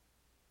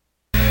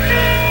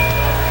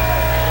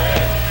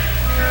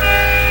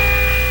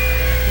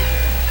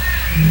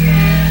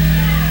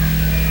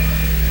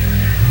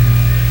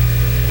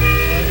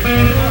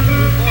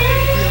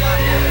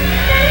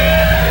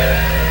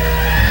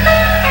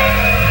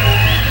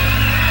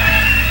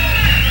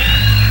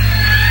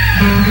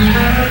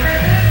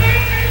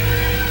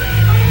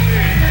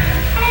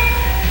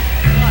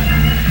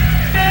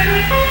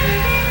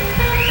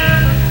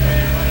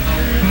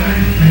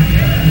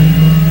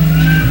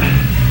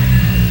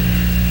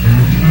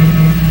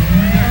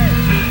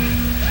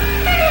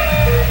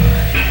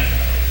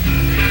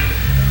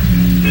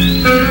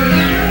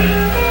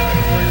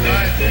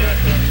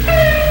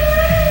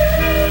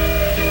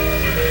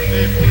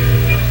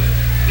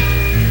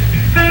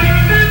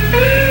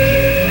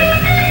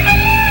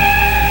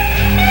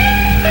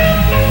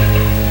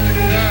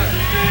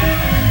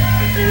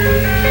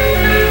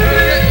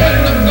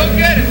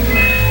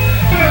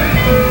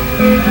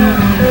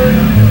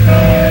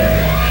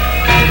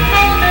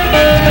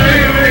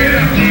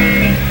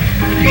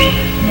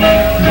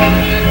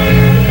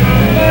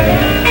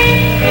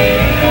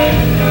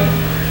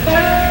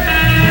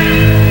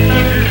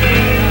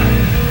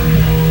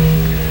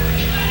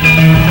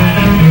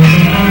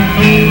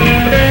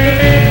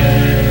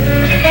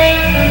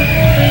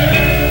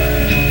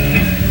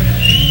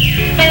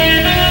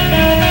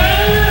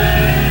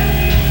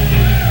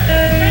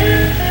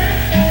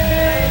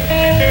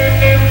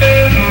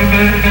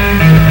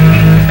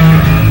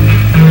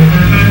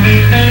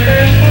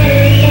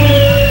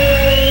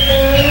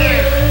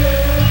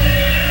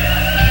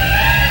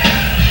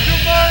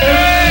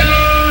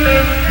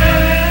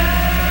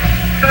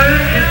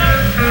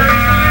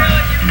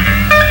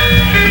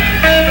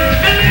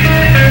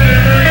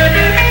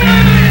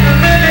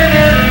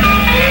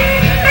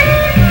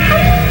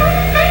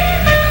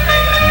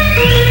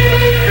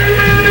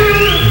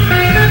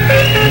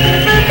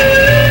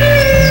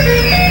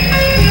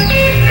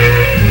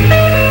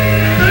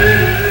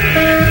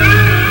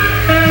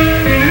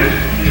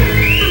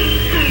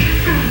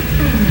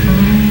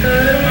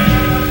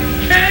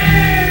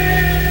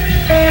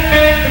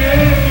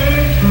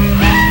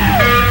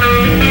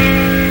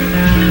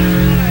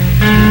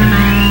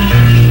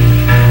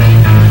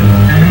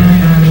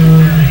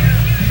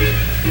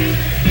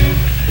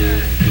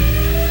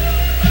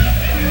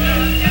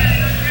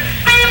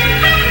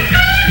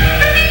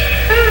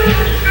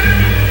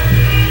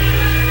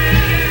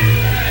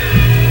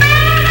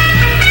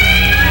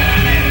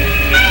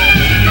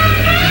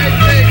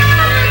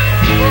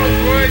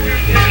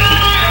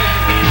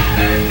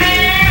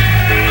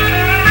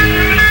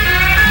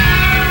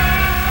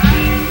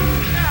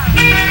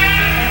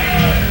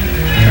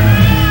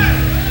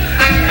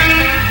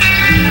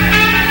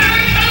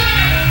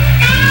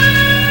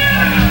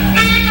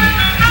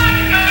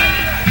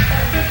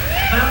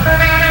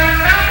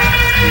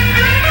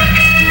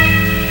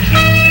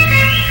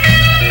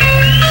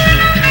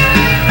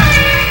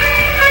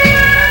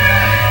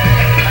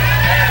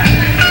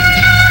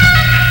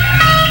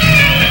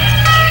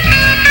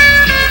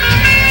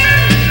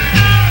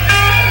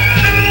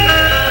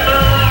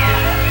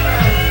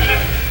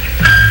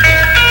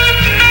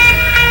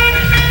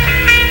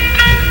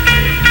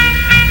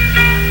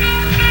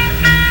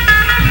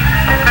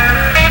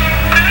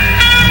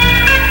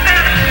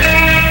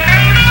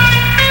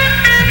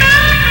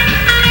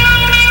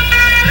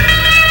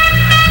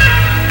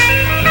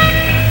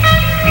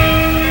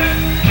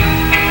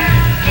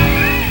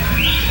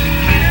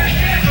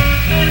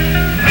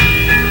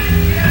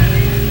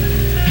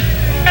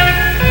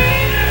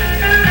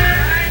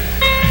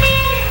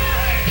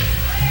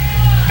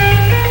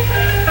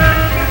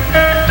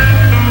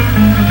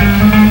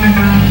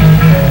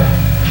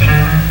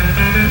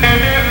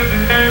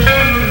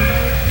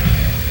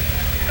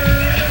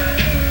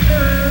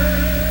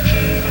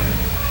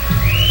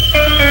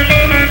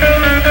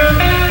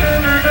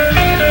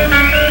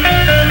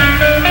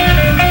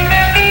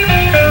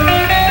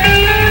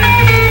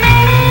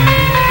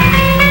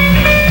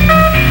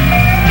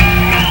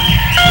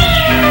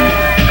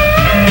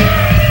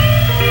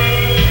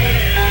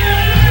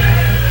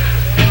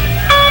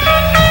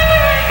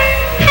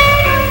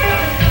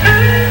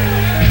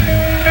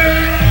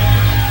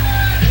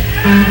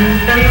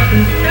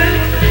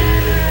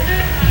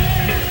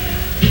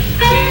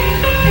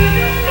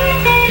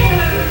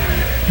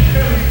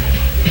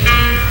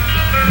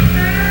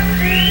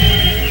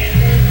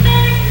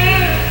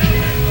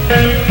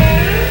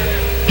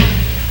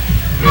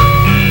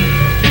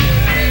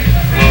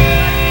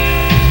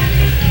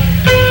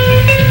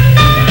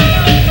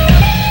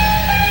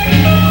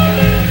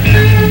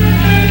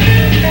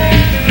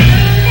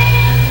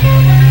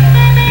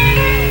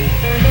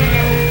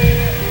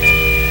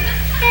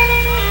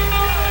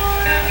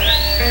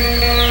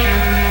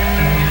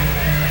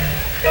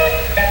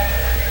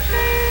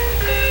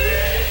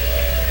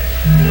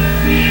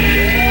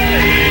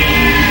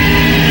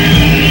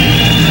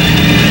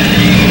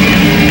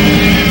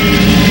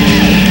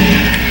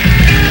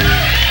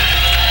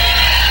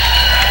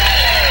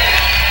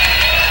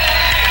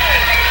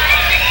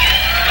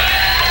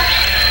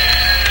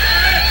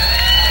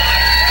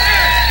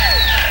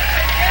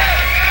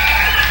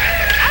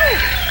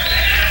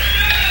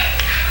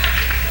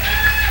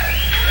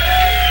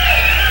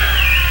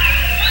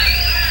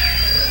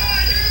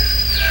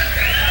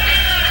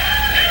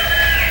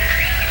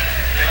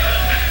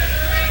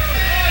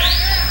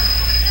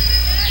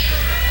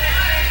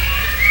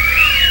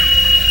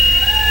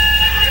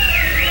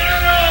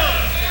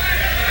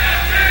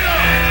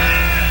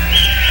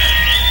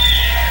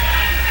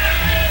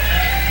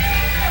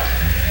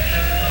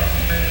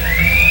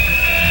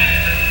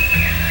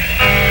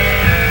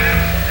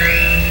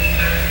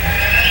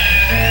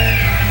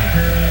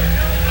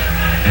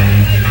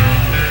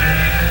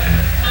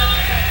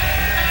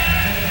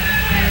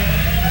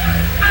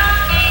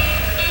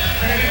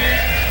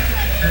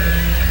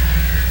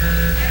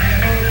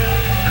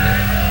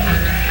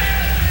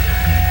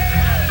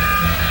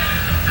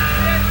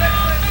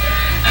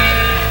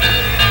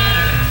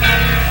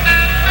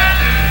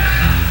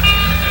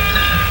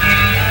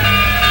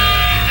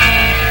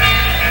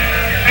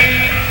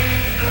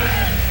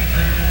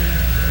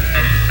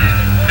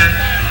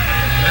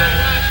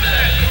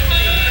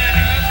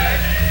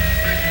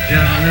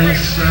Down in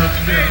South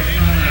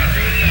Carolina,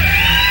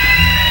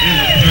 in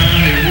the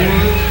piney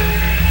woods,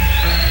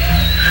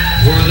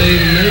 where they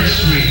make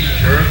sweet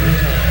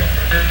turpentine.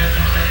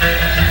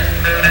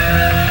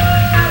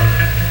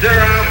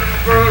 There I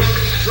first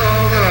saw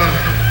the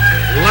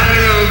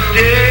light of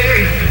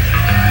day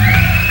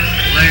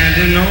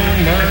landing on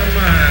my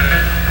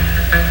mind.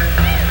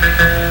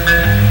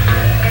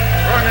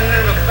 Running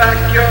in the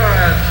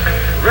backyard,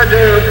 red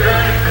dirt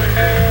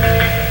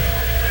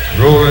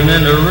rolling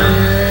in the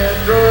rain.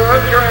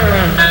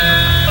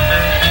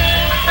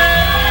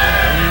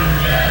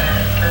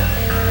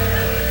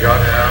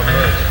 God have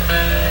mercy.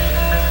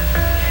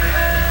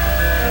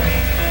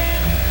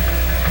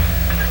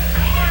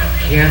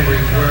 Can we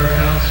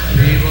warehouse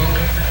people?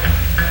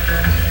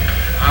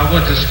 I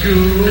went to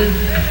school.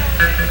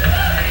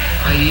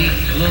 I eat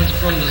lunch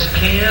from the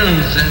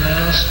cans that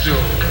I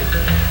stole.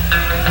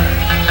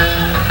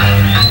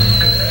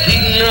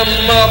 Heating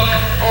them up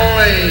on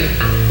a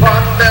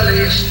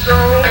pot-belly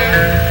stove.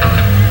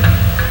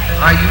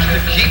 I used to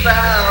keep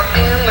out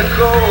in the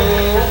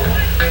cold,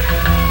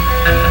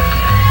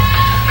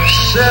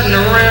 sitting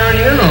around,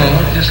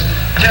 just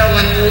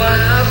telling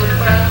lies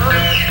about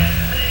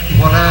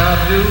what I'd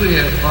do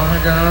if I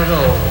got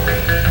old.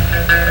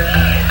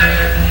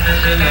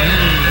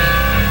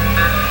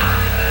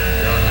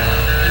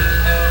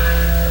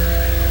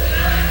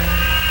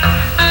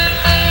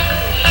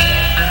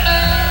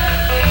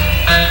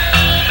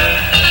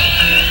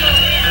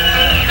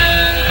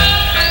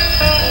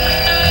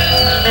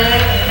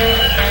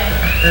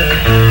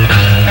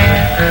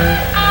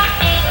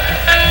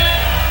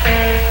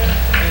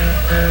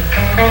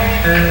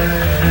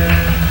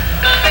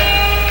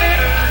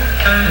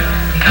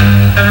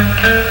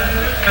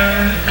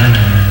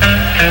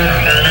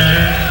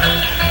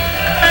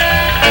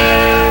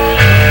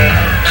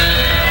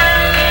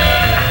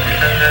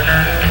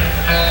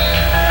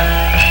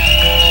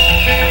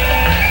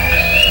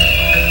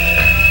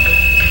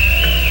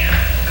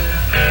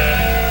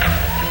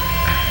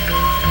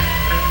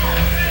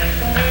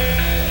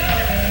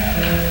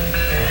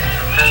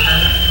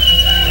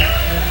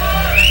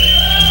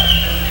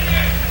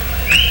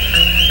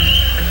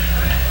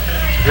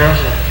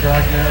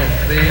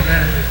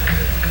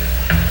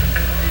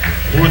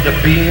 Where the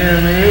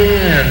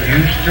BNN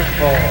used to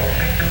fall.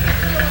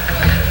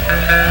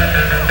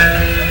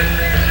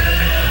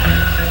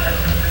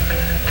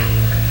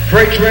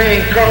 Freight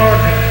train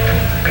caught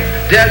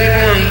Daddy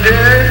one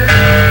day,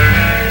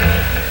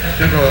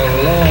 took a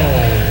long,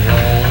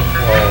 long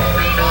fall.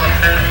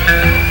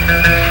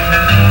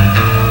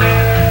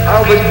 I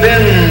was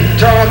been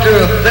taught to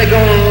think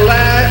on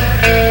life,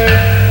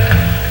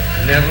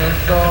 never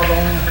thought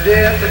on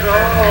death at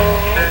all.